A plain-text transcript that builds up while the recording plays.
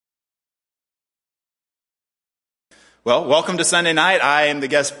Well, welcome to Sunday night. I am the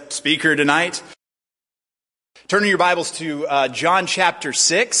guest speaker tonight. Turning your Bibles to John chapter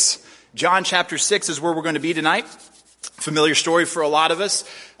 6. John chapter 6 is where we're going to be tonight. Familiar story for a lot of us.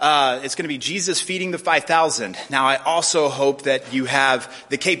 It's going to be Jesus feeding the 5,000. Now, I also hope that you have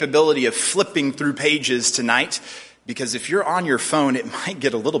the capability of flipping through pages tonight, because if you're on your phone, it might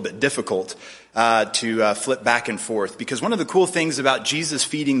get a little bit difficult to flip back and forth. Because one of the cool things about Jesus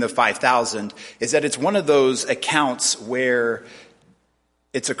feeding the 5,000 is that it's one of those accounts where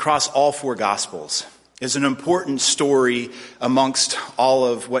it's across all four Gospels. It's an important story amongst all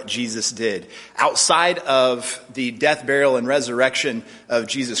of what Jesus did. Outside of the death, burial, and resurrection of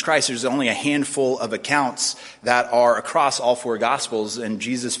Jesus Christ, there's only a handful of accounts that are across all four Gospels, and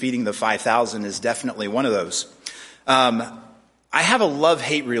Jesus feeding the 5,000 is definitely one of those. I have a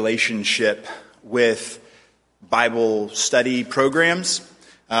love-hate relationship with Bible study programs.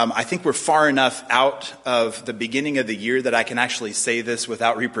 I think we're far enough out of the beginning of the year that I can actually say this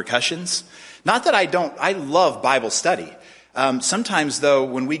without repercussions. Not that I love Bible study. Sometimes, though,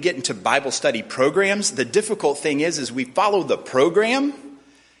 when we get into Bible study programs, the difficult thing is we follow the program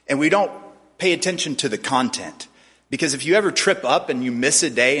and we don't pay attention to the content. Because if you ever trip up and you miss a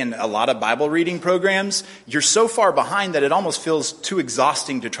day in a lot of Bible reading programs, you're so far behind that it almost feels too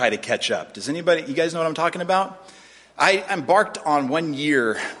exhausting to try to catch up. You guys know what I'm talking about? I embarked on 1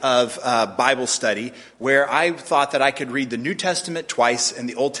 year of Bible study where I thought that I could read the New Testament twice and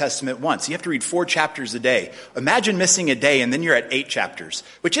the Old Testament once. You have to read 4 chapters a day. Imagine missing a day and then you're at 8 chapters,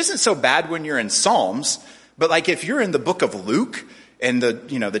 which isn't so bad when you're in Psalms, but like if you're in the book of Luke and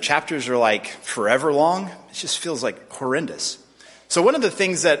the chapters are like forever long, it just feels like horrendous. So one of the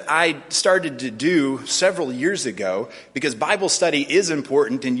things that I started to do several years ago, because Bible study is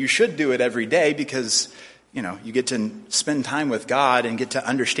important and you should do it every day because you get to spend time with God and get to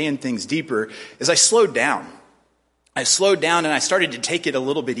understand things deeper, is I slowed down. I slowed down and I started to take it a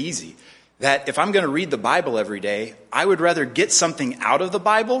little bit easy. That if I'm going to read the Bible every day, I would rather get something out of the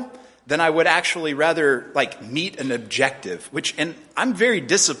Bible than I would actually rather meet an objective. And I'm very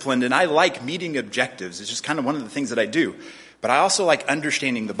disciplined and I like meeting objectives. It's just kind of one of the things that I do. But I also like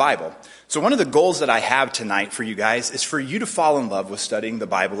understanding the Bible. So one of the goals that I have tonight for you guys is for you to fall in love with studying the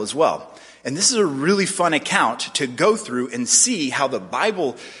Bible as well. And this is a really fun account to go through and see how the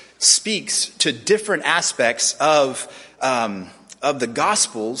Bible speaks to different aspects of the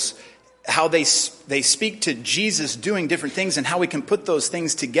Gospels, how they speak to Jesus doing different things and how we can put those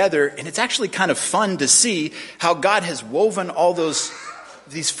things together. And it's actually kind of fun to see how God has woven all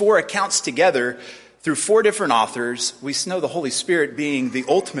these 4 accounts together through 4 different authors. We know the Holy Spirit being the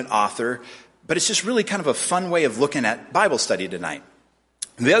ultimate author, but it's just really kind of a fun way of looking at Bible study tonight.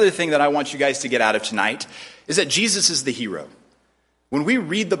 The other thing that I want you guys to get out of tonight is that Jesus is the hero. When we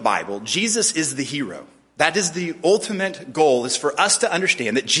read the Bible, Jesus is the hero. That is the ultimate goal, is for us to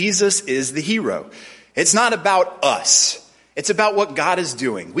understand that Jesus is the hero. It's not about us. It's about what God is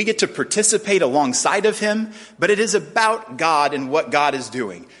doing. We get to participate alongside of him, but it is about God and what God is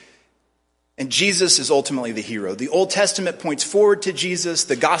doing. And Jesus is ultimately the hero. The Old Testament points forward to Jesus.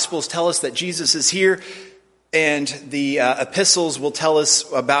 The Gospels tell us that Jesus is here. And the epistles will tell us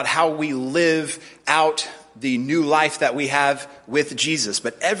about how we live out the new life that we have with Jesus.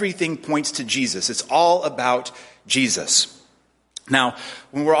 But everything points to Jesus. It's all about Jesus. Now,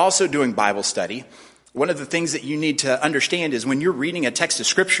 when we're also doing Bible study, one of the things that you need to understand is when you're reading a text of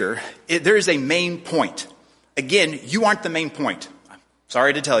Scripture, there is a main point. Again, you aren't the main point.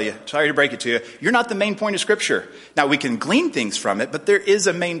 Sorry to tell you. Sorry to break it to you. You're not the main point of Scripture. Now, we can glean things from it, but there is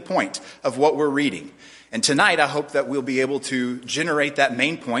a main point of what we're reading. And tonight, I hope that we'll be able to generate that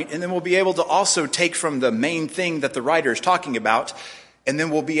main point, and then we'll be able to also take from the main thing that the writer is talking about, and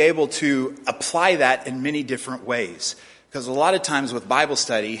then we'll be able to apply that in many different ways. Because a lot of times with Bible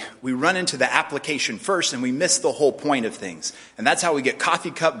study, we run into the application first, and we miss the whole point of things. And that's how we get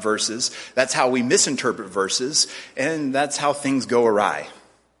coffee cup verses, that's how we misinterpret verses, and that's how things go awry.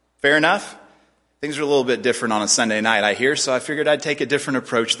 Fair enough? Things are a little bit different on a Sunday night, I hear, so I figured I'd take a different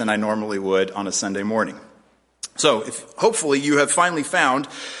approach than I normally would on a Sunday morning. So, hopefully you have finally found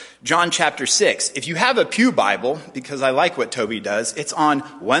John chapter 6. If you have a pew Bible, because I like what Toby does, it's on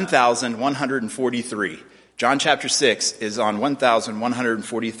 1143. John chapter 6 is on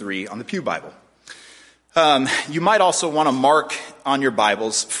 1143 on the pew Bible. You might also want to mark on your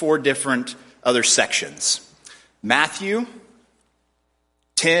Bibles 4 different other sections. Matthew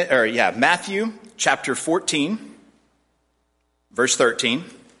chapter 14, verse 13,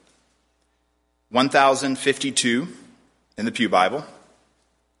 1052 in the Pew Bible.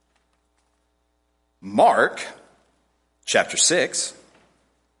 Mark chapter 6,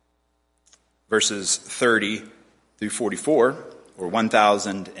 verses 30 through 44, or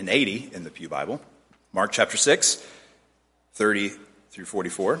 1080 in the Pew Bible. Mark chapter 6, 30 through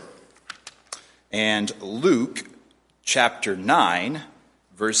 44. And Luke chapter 9,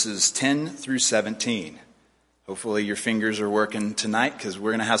 verses 10 through 17. Hopefully your fingers are working tonight because we're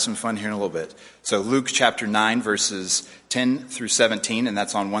going to have some fun here in a little bit. So Luke chapter 9, verses 10 through 17, and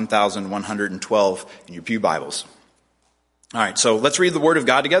that's on 1112 in your Pew Bibles. All right, so let's read the Word of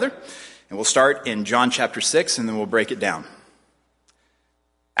God together, and we'll start in John chapter 6, and then we'll break it down.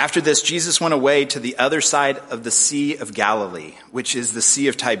 After this, Jesus went away to the other side of the Sea of Galilee, which is the Sea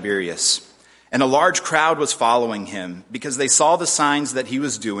of Tiberias. And a large crowd was following him because they saw the signs that he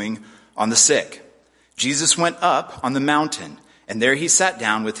was doing on the sick. Jesus went up on the mountain, and there he sat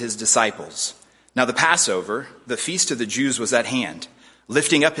down with his disciples. Now the Passover, the feast of the Jews, was at hand.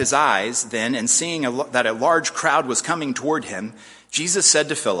 Lifting up his eyes then and seeing that a large crowd was coming toward him, Jesus said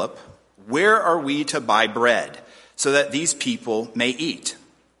to Philip, "Where are we to buy bread so that these people may eat?"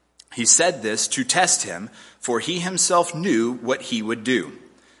 He said this to test him, for he himself knew what he would do.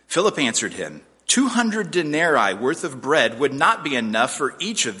 Philip answered him, 200 denarii worth of bread would not be enough for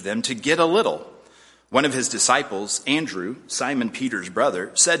each of them to get a little. One of his disciples, Andrew, Simon Peter's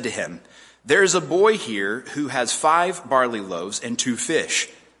brother, said to him, "There is a boy here who has 5 barley loaves and 2 fish,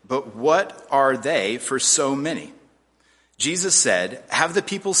 but what are they for so many?" Jesus said, "Have the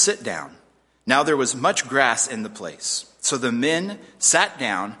people sit down." Now there was much grass in the place. So the men sat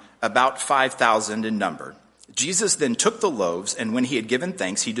down, about 5,000 in number. Jesus then took the loaves, and when he had given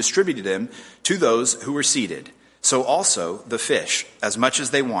thanks, he distributed them to those who were seated. So also the fish, as much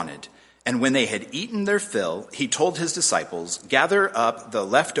as they wanted. And when they had eaten their fill, he told his disciples, "Gather up the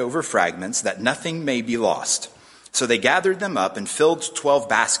leftover fragments, that nothing may be lost." So they gathered them up and filled 12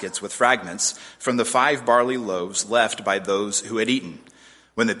 baskets with fragments from the 5 barley loaves left by those who had eaten.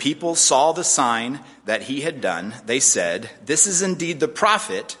 When the people saw the sign that he had done, they said, "This is indeed the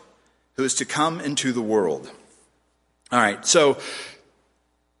prophet who is to come into the world." All right, so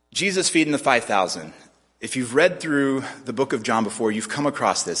Jesus feeding the 5,000. If you've read through the book of John before, you've come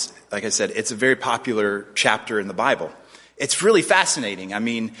across this. Like I said, it's a very popular chapter in the Bible. It's really fascinating. I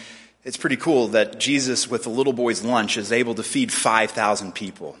mean, it's pretty cool that Jesus, with a little boy's lunch, is able to feed 5,000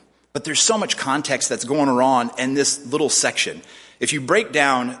 people. But there's so much context that's going on in this little section. If you break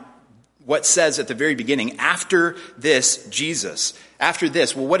down what says at the very beginning, after this, Jesus. After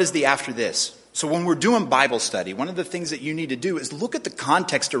this, well, what is the after this? So when we're doing Bible study, one of the things that you need to do is look at the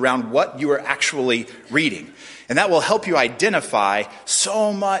context around what you are actually reading. And that will help you identify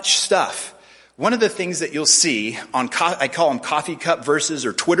so much stuff. One of the things that you'll see on, I call them coffee cup verses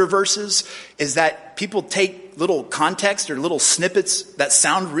or Twitter verses, is that people take little context or little snippets that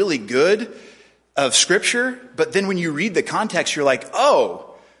sound really good of Scripture, but then when you read the context, you're like,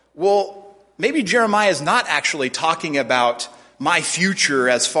 oh, well, maybe Jeremiah is not actually talking about my future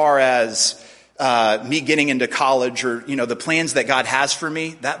as far as me getting into college or, the plans that God has for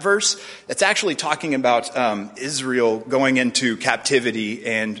me. That verse, it's actually talking about Israel going into captivity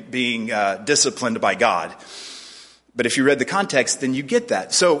and being disciplined by God. But if you read the context, then you get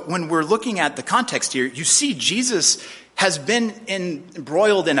that. So when we're looking at the context here, you see Jesus has been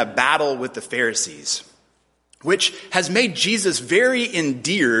embroiled in a battle with the Pharisees, which has made Jesus very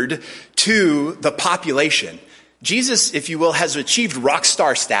endeared to the population. Jesus, if you will, has achieved rock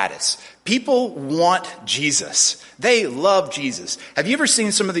star status. People want Jesus. They love Jesus. Have you ever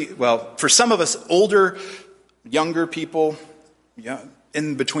seen for some of us older, younger people,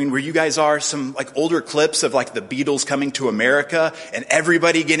 in between where you guys are, some older clips of the Beatles coming to America and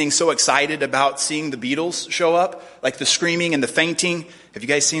everybody getting so excited about seeing the Beatles show up, like the screaming and the fainting. Have you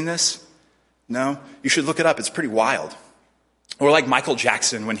guys seen this? No? You should look it up. It's pretty wild. Or like Michael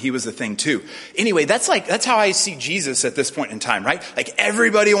Jackson when he was the thing too. Anyway, that's how I see Jesus at this point in time, right?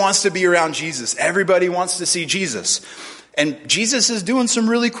 Everybody wants to be around Jesus. Everybody wants to see Jesus. And Jesus is doing some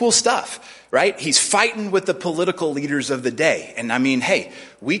really cool stuff, right? He's fighting with the political leaders of the day. And I mean, hey,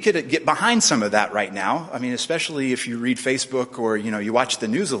 we could get behind some of that right now. I mean, especially if you read Facebook or, you watch the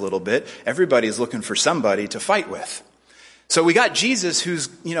news a little bit, everybody's looking for somebody to fight with. So we got Jesus who's,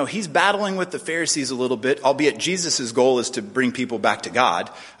 he's battling with the Pharisees a little bit, albeit Jesus' goal is to bring people back to God.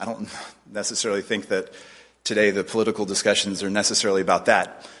 I don't necessarily think that today the political discussions are necessarily about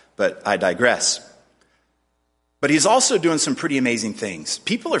that, but I digress. But he's also doing some pretty amazing things.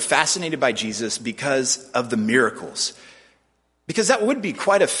 People are fascinated by Jesus because of the miracles. Because that would be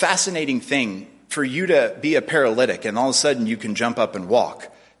quite a fascinating thing for you to be a paralytic and all of a sudden you can jump up and walk.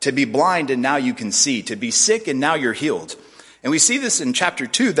 To be blind and now you can see. To be sick and now you're healed. And we see this in chapter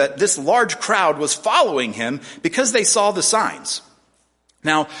 2, that this large crowd was following him because they saw the signs.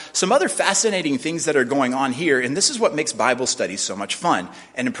 Now, some other fascinating things that are going on here, and this is what makes Bible study so much fun,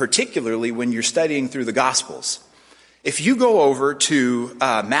 and particularly when you're studying through the Gospels. If you go over to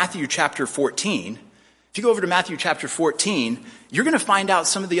Matthew chapter 14, you're going to find out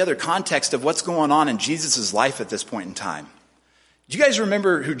some of the other context of what's going on in Jesus' life at this point in time. Do you guys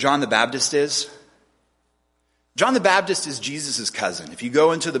remember who John the Baptist is? John the Baptist is Jesus' cousin. If you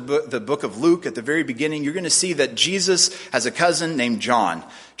go into the book of Luke at the very beginning, you're going to see that Jesus has a cousin named John.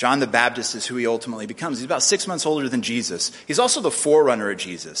 John the Baptist is who he ultimately becomes. He's about 6 months older than Jesus. He's also the forerunner of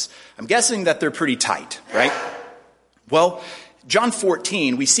Jesus. I'm guessing that they're pretty tight, right? Well, John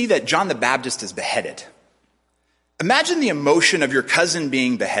 14, we see that John the Baptist is beheaded. Imagine the emotion of your cousin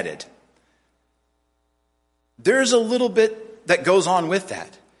being beheaded. There's a little bit that goes on with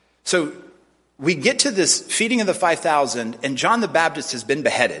that. So we get to this feeding of the 5,000, and John the Baptist has been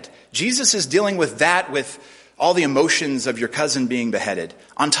beheaded. Jesus is dealing with that, with all the emotions of your cousin being beheaded.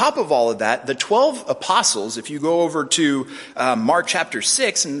 On top of all of that, the 12 apostles, if you go over to Mark chapter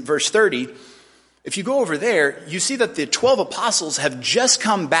 6 and verse 30, if you go over there, you see that the 12 apostles have just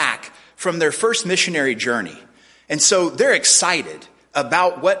come back from their first missionary journey. And so they're excited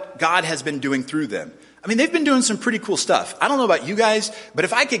about what God has been doing through them. I mean, they've been doing some pretty cool stuff. I don't know about you guys, but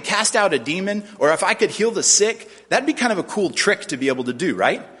if I could cast out a demon or if I could heal the sick, that'd be kind of a cool trick to be able to do,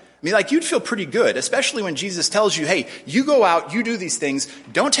 right? I mean, like, you'd feel pretty good, especially when Jesus tells you, hey, you go out, you do these things,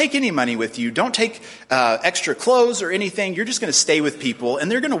 don't take any money with you, don't take extra clothes or anything, you're just going to stay with people,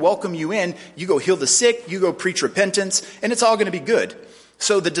 and they're going to welcome you in, you go heal the sick, you go preach repentance, and it's all going to be good.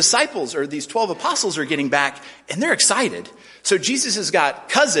 So the disciples, or these 12 apostles, are getting back, and they're excited. So Jesus has got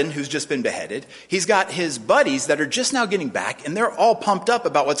cousin who's just been beheaded. He's got his buddies that are just now getting back, and they're all pumped up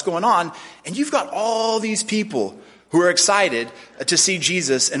about what's going on. And you've got all these people who are excited to see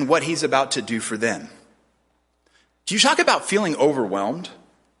Jesus and what he's about to do for them. Do you talk about feeling overwhelmed?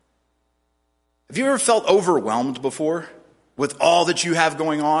 Have you ever felt overwhelmed before with all that you have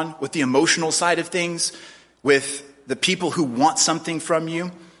going on, with the emotional side of things, with the people who want something from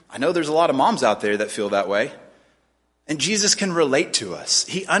you? I know there's a lot of moms out there that feel that way. And Jesus can relate to us.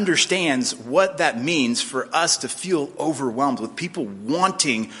 He understands what that means for us to feel overwhelmed with people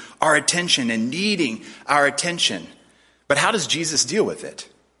wanting our attention and needing our attention. But how does Jesus deal with it?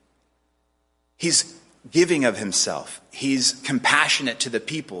 He's giving of himself. He's compassionate to the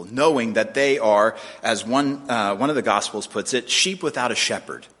people, knowing that they are, as one of the Gospels puts it, sheep without a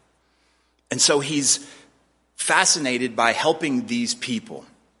shepherd. And so he's fascinated by helping these people.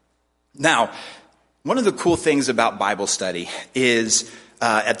 Now, one of the cool things about Bible study is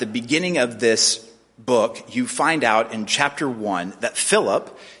at the beginning of this book, you find out in chapter 1 that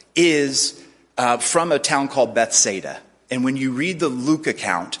Philip is from a town called Bethsaida. And when you read the Luke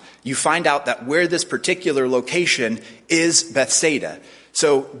account, you find out that where this particular location is Bethsaida.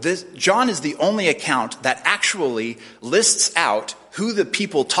 So John is the only account that actually lists out who the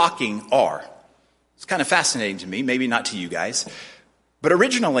people talking are. It's kind of fascinating to me, maybe not to you guys. But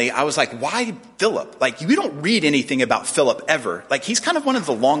originally, I was like, why Philip? Like, we don't read anything about Philip ever. Like, he's kind of one of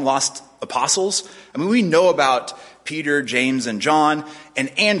the long-lost apostles. I mean, we know about Peter, James, and John, and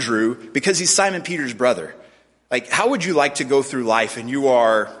Andrew because he's Simon Peter's brother. Like, how would you like to go through life and you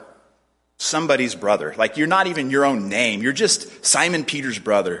are somebody's brother? Like, you're not even your own name. You're just Simon Peter's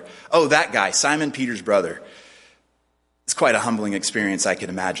brother. Oh, that guy, Simon Peter's brother. It's quite a humbling experience, I can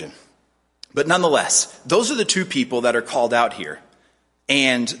imagine. But nonetheless, those are the two people that are called out here.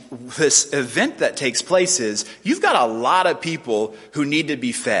 And this event that takes place is, you've got a lot of people who need to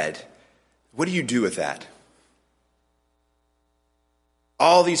be fed. What do you do with that?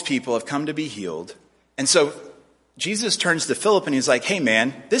 All these people have come to be healed. And so Jesus turns to Philip and he's like, hey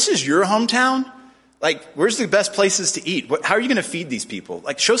man, this is your hometown? Like, where's the best places to eat? How are you going to feed these people?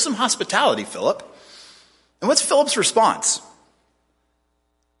 Like, show some hospitality, Philip. And what's Philip's response?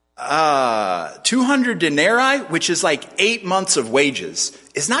 200 denarii, which is like 8 months of wages,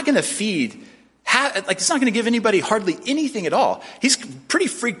 is not going to feed, it's not going to give anybody hardly anything at all. He's pretty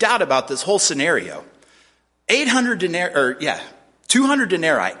freaked out about this whole scenario. 200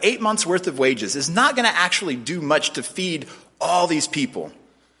 denarii, 8 months worth of wages is not going to actually do much to feed all these people.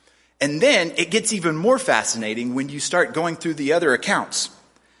 And then it gets even more fascinating when you start going through the other accounts.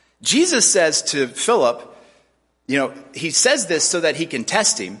 Jesus says to Philip, he says this so that he can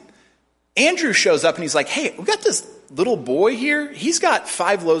test him. Andrew shows up and he's like, hey, we got this little boy here. He's got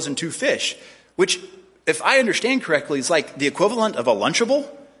 5 loaves and 2 fish, which, if I understand correctly, is like the equivalent of a Lunchable.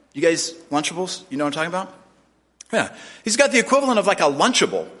 You guys, Lunchables? You know what I'm talking about? Yeah. He's got the equivalent of like a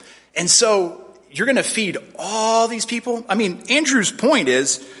Lunchable. And so you're going to feed all these people? I mean, Andrew's point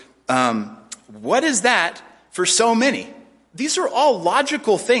is, what is that for so many? These are all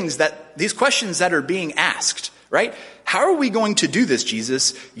logical things these questions that are being asked, right? How are we going to do this,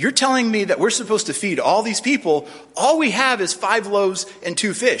 Jesus? You're telling me that we're supposed to feed all these people. All we have is 5 loaves and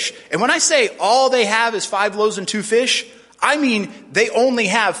 2 fish. And when I say all they have is 5 loaves and 2 fish, I mean they only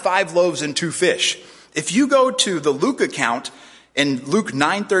have 5 loaves and 2 fish. If you go to the Luke account in Luke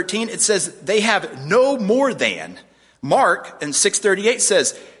 9:13, it says they have no more than. Mark in 6:38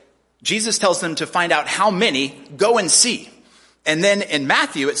 says, Jesus tells them to find out how many, go and see. And then in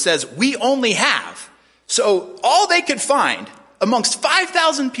Matthew, it says, we only have. So all they could find amongst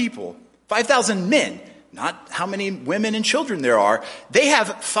 5,000 people, 5,000 men, not how many women and children there are, they have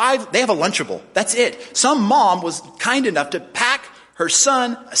a Lunchable. That's it. Some mom was kind enough to pack her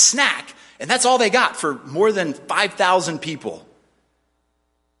son a snack, and that's all they got for more than 5,000 people.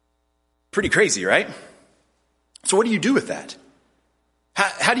 Pretty crazy, right? So what do you do with that?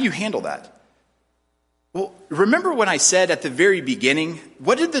 How do you handle that? Well, remember when I said at the very beginning,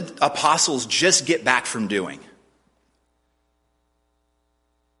 what did the apostles just get back from doing?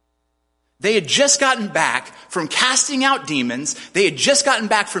 They had just gotten back from casting out demons. They had just gotten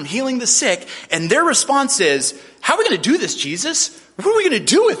back from healing the sick. And their response is, how are we going to do this, Jesus? What are we going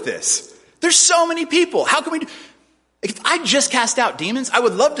to do with this? There's so many people. How can we do? If I just cast out demons, I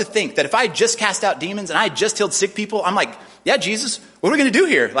would love to think that if I just cast out demons and I just healed sick people, I'm like, yeah, Jesus, what are we going to do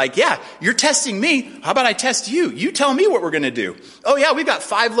here? Like, yeah, you're testing me. How about I test you? You tell me what we're going to do. Oh yeah, we've got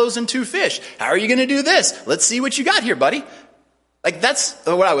 5 loaves and 2 fish. How are you going to do this? Let's see what you got here, buddy. Like, that's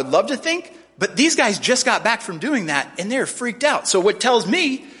what I would love to think. But these guys just got back from doing that and they're freaked out. So what tells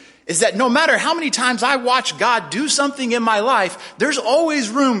me is that no matter how many times I watch God do something in my life, there's always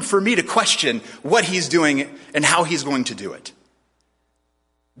room for me to question what he's doing and how he's going to do it.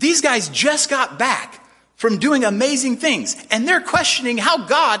 These guys just got back from doing amazing things, and they're questioning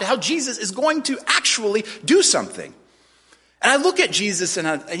how Jesus is going to actually do something. And I look at Jesus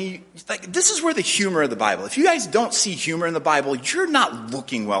this is where the humor of the Bible. If you guys don't see humor in the Bible, you're not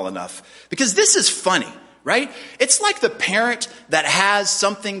looking well enough, because this is funny. Right? It's like the parent that has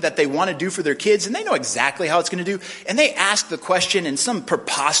something that they want to do for their kids and they know exactly how it's going to do. And they ask the question in some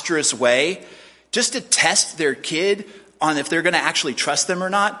preposterous way just to test their kid on if they're going to actually trust them or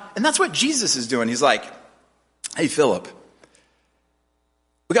not. And that's what Jesus is doing. He's like, hey, Philip,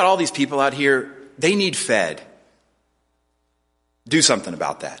 we got all these people out here. They need fed. Do something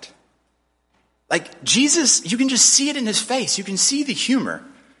about that. Like Jesus, you can just see it in his face. You can see the humor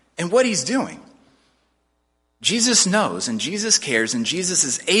in what he's doing. Jesus knows and Jesus cares and Jesus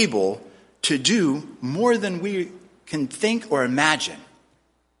is able to do more than we can think or imagine.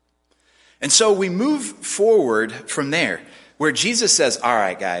 And so we move forward from there where Jesus says, all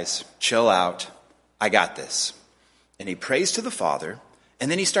right, guys, chill out. I got this. And he prays to the Father and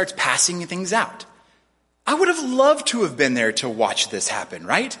then he starts passing things out. I would have loved to have been there to watch this happen,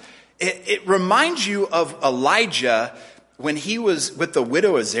 right? It reminds you of Elijah when he was with the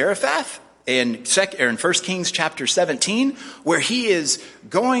widow of Zarephath. In 1 Kings chapter 17, where he is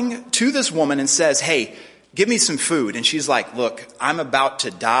going to this woman and says, hey, give me some food. And she's like, look, I'm about to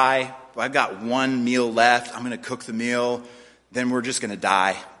die. I've got 1 meal left. I'm going to cook the meal. Then we're just going to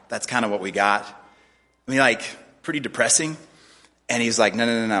die. That's kind of what we got. I mean, like, pretty depressing. And he's like,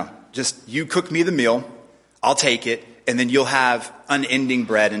 no. Just you cook me the meal. I'll take it. And then you'll have unending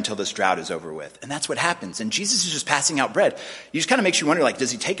bread until this drought is over with. And that's what happens. And Jesus is just passing out bread. It just kind of makes you wonder, like,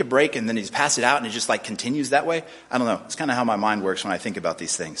 does he take a break and then he's pass it out and it just like continues that way? I don't know. It's kind of how my mind works when I think about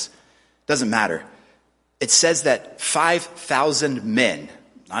these things. Doesn't matter. It says that 5,000 men,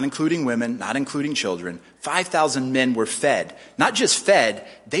 not including women, not including children, 5,000 men were fed. Not just fed,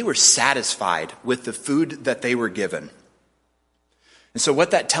 they were satisfied with the food that they were given. And so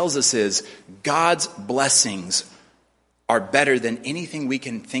what that tells us is God's blessings are better than anything we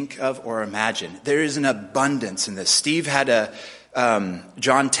can think of or imagine. There is an abundance in this. Steve had a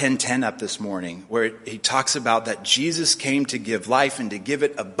John 10:10 up this morning where he talks about that Jesus came to give life and to give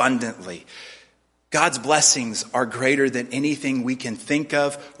it abundantly. God's blessings are greater than anything we can think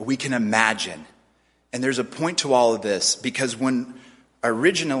of or we can imagine. And there's a point to all of this, because when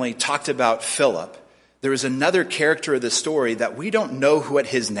originally talked about Philip, there was another character of the story that we don't know what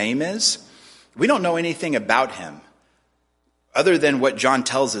his name is. We don't know anything about him, other than what John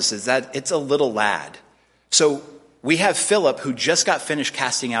tells us is that it's a little lad. So we have Philip who just got finished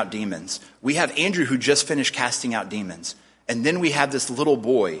casting out demons. We have Andrew who just finished casting out demons. And then we have this little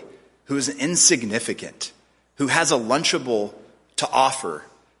boy who is insignificant, who has a Lunchable to offer.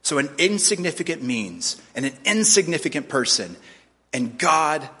 So an insignificant means and an insignificant person. And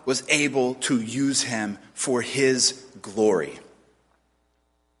God was able to use him for his glory.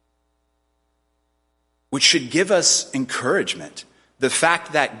 which should give us encouragement. The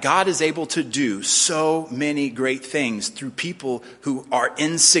fact that God is able to do so many great things through people who are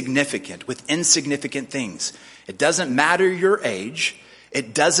insignificant, with insignificant things. It doesn't matter your age.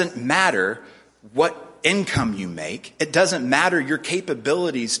 It doesn't matter what income you make. It doesn't matter your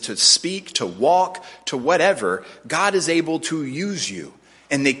capabilities to speak, to walk, to whatever. God is able to use you.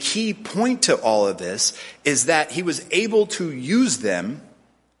 And the key point to all of this is that he was able to use them.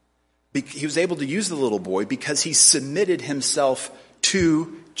 He was able to use the little boy because he submitted himself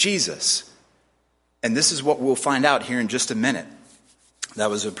to Jesus. And this is what we'll find out here in just a minute. That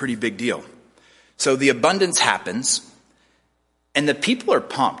was a pretty big deal. So the abundance happens. And the people are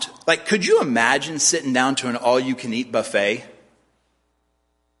pumped. Like, could you imagine sitting down to an all-you-can-eat buffet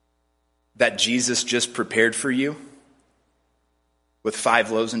that Jesus just prepared for you with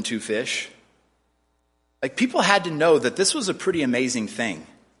 5 loaves and 2 fish? Like, people had to know that this was a pretty amazing thing.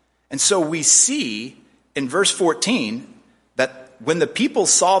 And so we see in verse 14 that when the people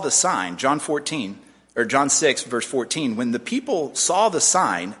saw the sign, John 6, verse 14, when the people saw the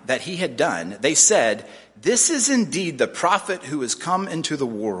sign that he had done, they said, "This is indeed the prophet who has come into the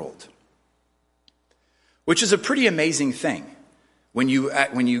world." Which is a pretty amazing thing when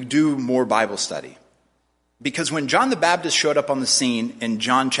you do more Bible study. Because when John the Baptist showed up on the scene in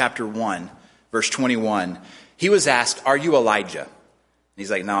John chapter 1, verse 21, he was asked, "Are you Elijah?" And he's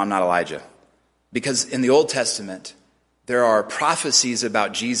like, "No, I'm not Elijah." Because in the Old Testament, there are prophecies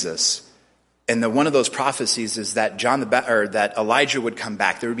about Jesus. And one of those prophecies is that that Elijah would come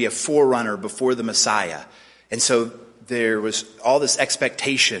back. There would be a forerunner before the Messiah. And so there was all this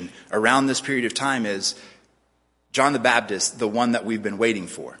expectation around this period of time is John the Baptist, the one that we've been waiting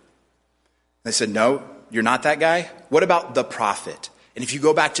for. They said, "No, you're not that guy. What about the prophet?" And if you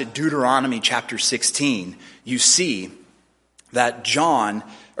go back to Deuteronomy chapter 16, you see that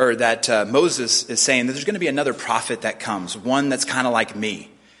Moses is saying that there's going to be another prophet that comes, one that's kind of like me.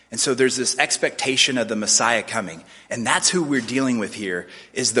 And so there's this expectation of the Messiah coming. And that's who we're dealing with here,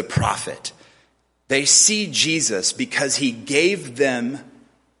 is the prophet. They see Jesus because he gave them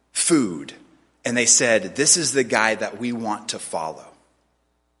food. And they said, "This is the guy that we want to follow."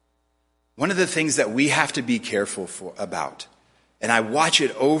 One of the things that we have to be careful about, and I watch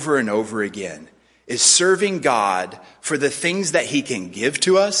it over and over again, is serving God for the things that he can give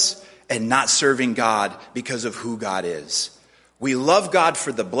to us and not serving God because of who God is. We love God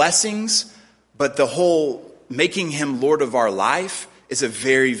for the blessings, but the whole making him Lord of our life is a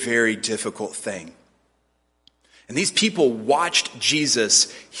very, very difficult thing. And these people watched Jesus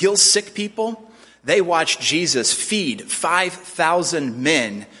heal sick people. They watched Jesus feed 5,000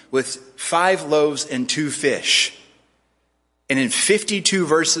 men with 5 loaves and 2 fish. And in 52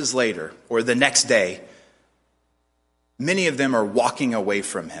 verses later, or the next day, many of them are walking away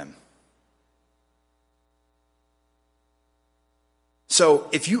from him. So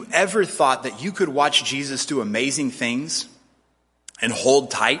if you ever thought that you could watch Jesus do amazing things and hold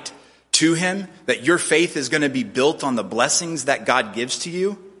tight to him, that your faith is going to be built on the blessings that God gives to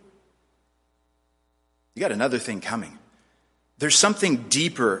you, you got another thing coming. There's something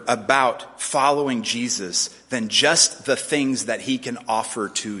deeper about following Jesus than just the things that he can offer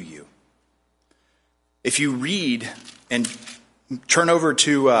to you. If you read and turn over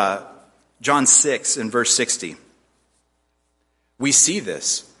to John 6 and verse 60, we see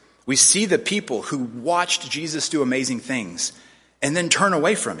this. We see the people who watched Jesus do amazing things and then turn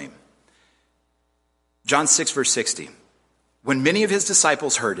away from him. John 6 verse 60. When many of his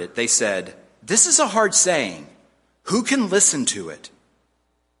disciples heard it, they said, "This is a hard saying. Who can listen to it?"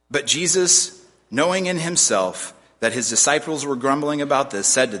 But Jesus, knowing in himself that his disciples were grumbling about this,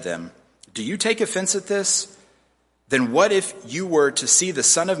 said to them, "Do you take offense at this? Then what if you were to see the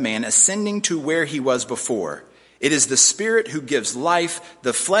Son of Man ascending to where he was before? It is the Spirit who gives life.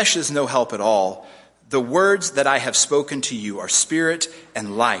 The flesh is no help at all. The words that I have spoken to you are spirit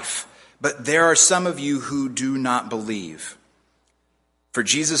and life. But there are some of you who do not believe." For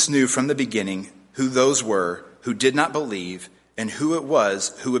Jesus knew from the beginning who those were who did not believe and who it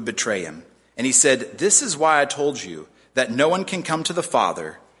was who would betray him. And he said, "This is why I told you that no one can come to the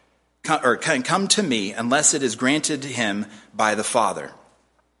Father, or can come to me unless it is granted him by the Father."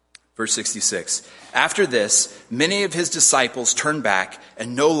 Verse 66. After this, many of his disciples turned back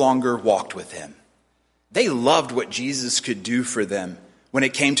and no longer walked with him. They loved what Jesus could do for them when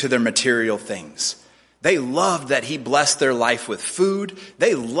it came to their material things. They loved that he blessed their life with food.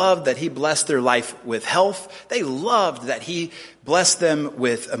 They loved that he blessed their life with health. They loved that he blessed them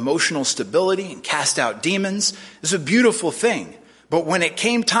with emotional stability and cast out demons. It's a beautiful thing. But when it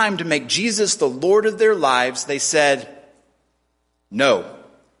came time to make Jesus the Lord of their lives, they said, "No,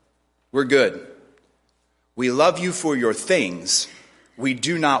 we're good. We love you for your things. We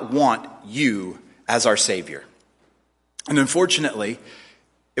do not want you as our Savior. And unfortunately,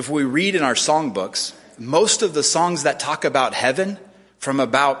 if we read in our songbooks, most of the songs that talk about heaven from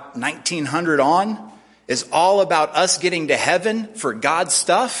about 1900 on is all about us getting to heaven for God's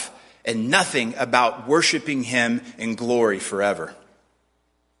stuff and nothing about worshiping him in glory forever.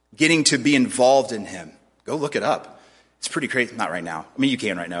 Getting to be involved in him. Go look it up. It's pretty crazy. Not right now. I mean, you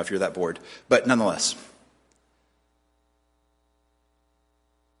can right now if you're that bored. But nonetheless.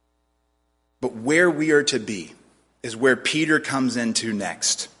 But where we are to be is where Peter comes into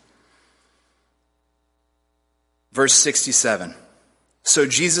next. Verse 67. So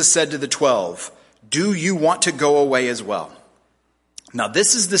Jesus said to the 12, do you want to go away as well? Now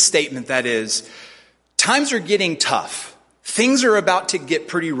this is the statement that is, times are getting tough. Things are about to get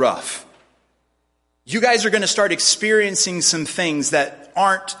pretty rough. You guys are going to start experiencing some things that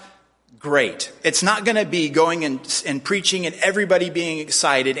aren't great. It's not going to be going and preaching and everybody being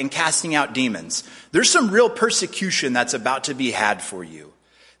excited and casting out demons. There's some real persecution that's about to be had for you.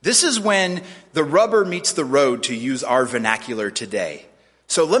 This is when the rubber meets the road, to use our vernacular today.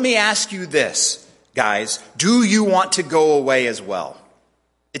 So let me ask you this, guys. Do you want to go away as well?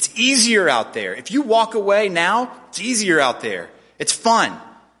 It's easier out there. If you walk away now, it's easier out there. It's fun.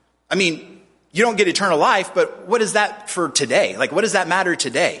 I mean, you don't get eternal life, but what is that for today? Like, what does that matter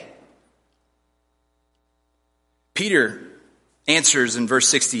today? Peter answers in verse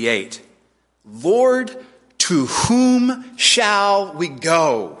 68, Lord, to whom shall we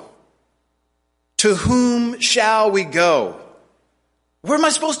go? To whom shall we go? Where am I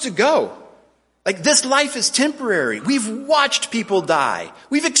supposed to go? Like, this life is temporary. We've watched people die.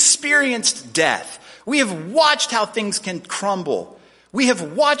 We've experienced death. We have watched how things can crumble. We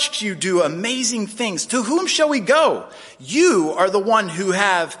have watched you do amazing things. To whom shall we go? You are the one who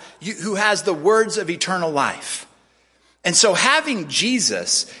has the words of eternal life. And so having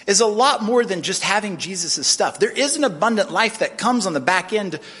Jesus is a lot more than just having Jesus' stuff. There is an abundant life that comes on the back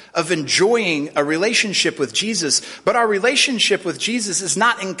end of enjoying a relationship with Jesus. But our relationship with Jesus is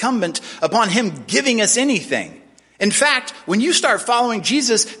not incumbent upon him giving us anything. In fact, when you start following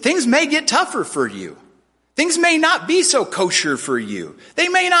Jesus, things may get tougher for you. Things may not be so kosher for you. They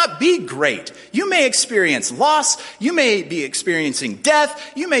may not be great. You may experience loss. You may be experiencing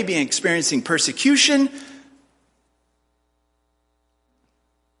death. You may be experiencing persecution.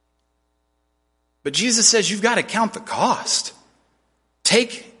 But Jesus says you've got to count the cost.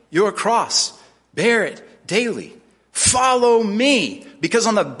 Take your cross, bear it daily. Follow me, because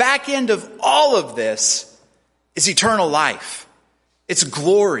on the back end of all of this is eternal life. It's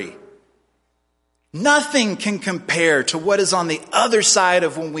glory. Nothing can compare to what is on the other side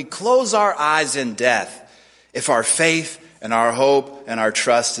of when we close our eyes in death, if our faith and our hope and our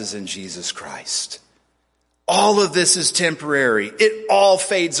trust is in Jesus Christ. All of this is temporary. It all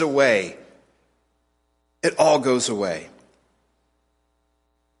fades away. It all goes away.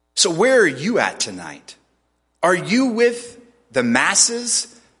 So where are you at tonight? Are you with the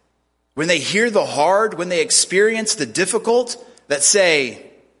masses when they hear the hard, when they experience the difficult, that say,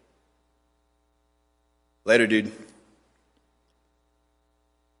 later, dude?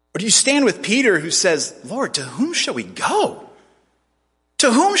 Or do you stand with Peter, who says, Lord, to whom shall we go?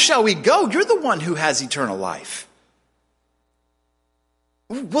 To whom shall we go? You're the one who has eternal life.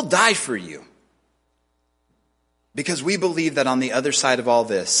 We'll die for you. Because we believe that on the other side of all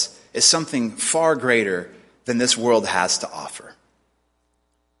this is something far greater than this world has to offer.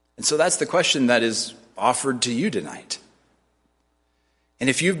 And so that's the question that is offered to you tonight. And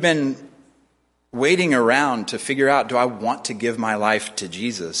if you've been waiting around to figure out, do I want to give my life to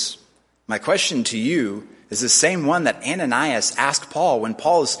Jesus? My question to you is the same one that Ananias asked Paul when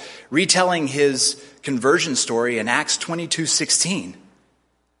Paul is retelling his conversion story in Acts 22:16.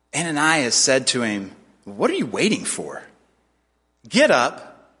 Ananias said to him, what are you waiting for? Get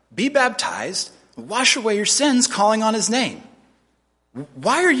up, be baptized, wash away your sins, calling on his name.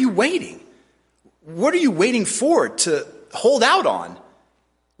 Why are you waiting? What are you waiting for to hold out on?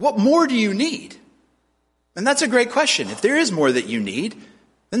 What more do you need? And that's a great question. If there is more that you need,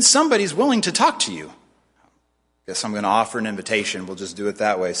 then somebody's willing to talk to you. Guess I'm going to offer an invitation. We'll just do it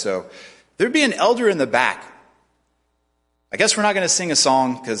that way. So there'd be an elder in the back. I guess we're not going to sing a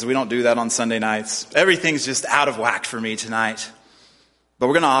song because we don't do that on Sunday nights. Everything's just out of whack for me tonight. But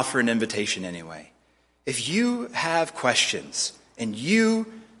we're going to offer an invitation anyway. If you have questions and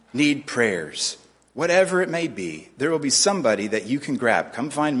you need prayers, whatever it may be, there will be somebody that you can grab. Come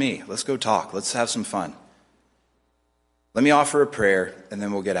find me. Let's go talk. Let's have some fun. Let me offer a prayer and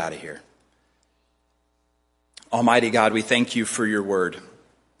then we'll get out of here. Almighty God, we thank you for your word.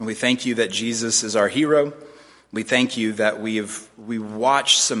 And we thank you that Jesus is our hero. We thank you that we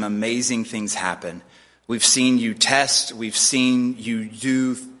watched some amazing things happen. We've seen you test. We've seen you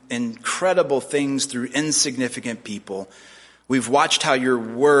do incredible things through insignificant people. We've watched how your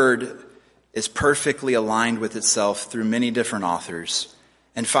word is perfectly aligned with itself through many different authors.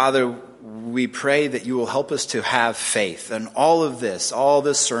 And Father, we pray that you will help us to have faith. And all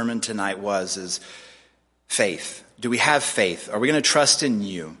this sermon tonight is faith. Do we have faith? Are we going to trust in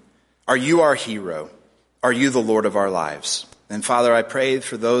you? Are you our hero? Are you the Lord of our lives? And Father, I pray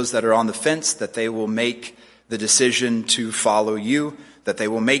for those that are on the fence that they will make the decision to follow you, that they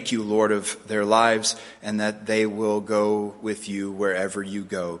will make you Lord of their lives, and that they will go with you wherever you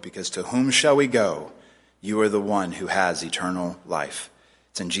go. Because to whom shall we go? You are the one who has eternal life.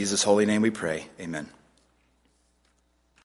 It's in Jesus' holy name we pray. Amen.